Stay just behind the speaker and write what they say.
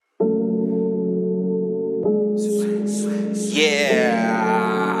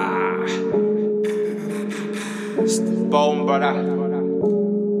Yeah. It's the bone, brother.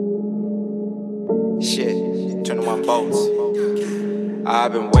 Shit, 21 bolts.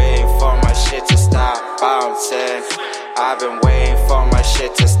 I've been waiting for my shit to stop bouncing. I've been waiting for my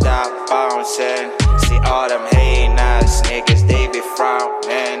shit to stop bouncing. See all them hating ass niggas, they be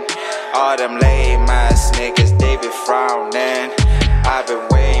frowning. All them lame ass niggas, they be frowning. I've been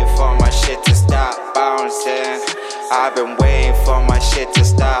waiting for my shit to stop bouncing. I've been waiting for my shit to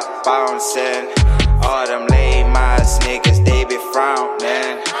stop bouncing. All them lame ass niggas, they be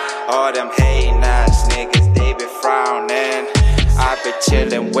frowning. All them hating ass niggas, they be frowning. I be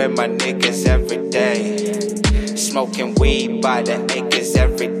chillin' with my niggas every day, smoking weed by the acres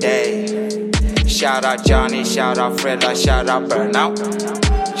every day. Shout out Johnny, shout out Thriller, shout out Burnout.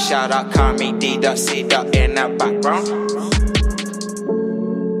 Shout out Kami, D.C. in that background.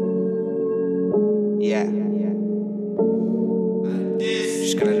 Yeah.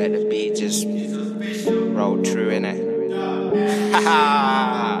 Just gonna let the beat just roll through, innit?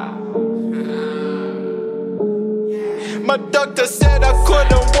 Haha. My doctor said I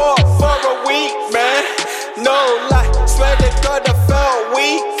couldn't walk for a week, man. No lie, swear to God I felt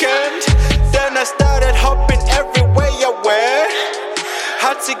weakened. Then I started hopping everywhere I went.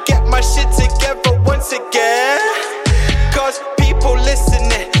 Had to get my shit together once again. Cause people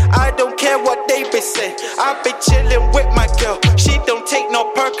listening, I don't care what they be saying. I be chillin' with my girl, she don't take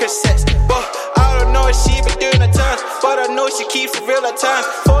no Percocets. But I don't know if she be doing the times, but I know she keeps it real at times.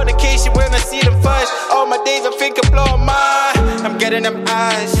 Fornication when I see them fights, all my days I think I'm blowing mine. I'm getting them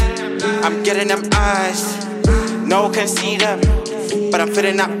eyes, I'm getting them eyes. No one can see them, but I'm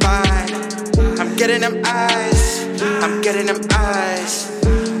feeling that vibe. I'm getting them eyes, I'm getting them eyes.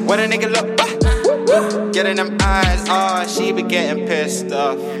 When a nigga look back, getting them eyes. Oh, she be getting pissed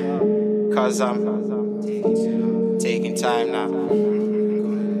off, cause I'm taking time now.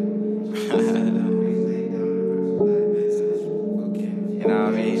 You know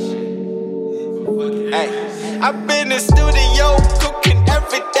what I mean? Hey, I've been in the studio cooking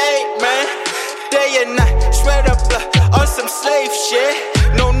every day, man. Day and night, sweat up blood on some slave shit.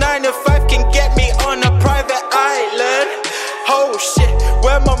 No 9 to 5 can get me on a private island. Oh shit,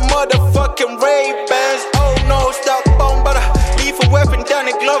 where my motherfucking Ray-Bans? Oh no, stop bomb butter. Leave a weapon down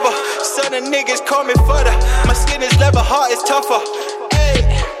in Glover. Son of niggas call me fodder. My skin is leather, heart is tougher. Hey,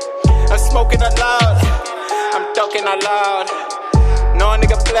 I'm smoking out loud, I'm talking out loud. No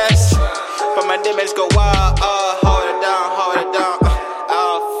nigga bless, but my demons go wild. Hold it down, hold it down.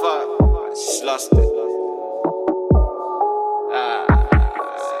 Oh fuck, I just lost it.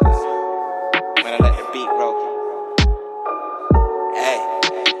 I'm gonna let the beat roll. Hey,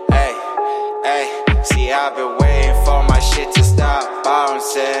 hey, hey. See, I've been waiting for my shit to stop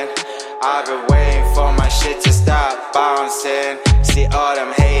bouncing. I've been waiting for my shit to stop bouncing. See, all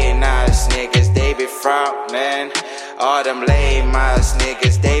them hating ass niggas, they be frowning. All them lame ass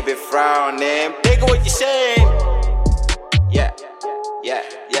niggas, they be frowning. Nigga, what you saying?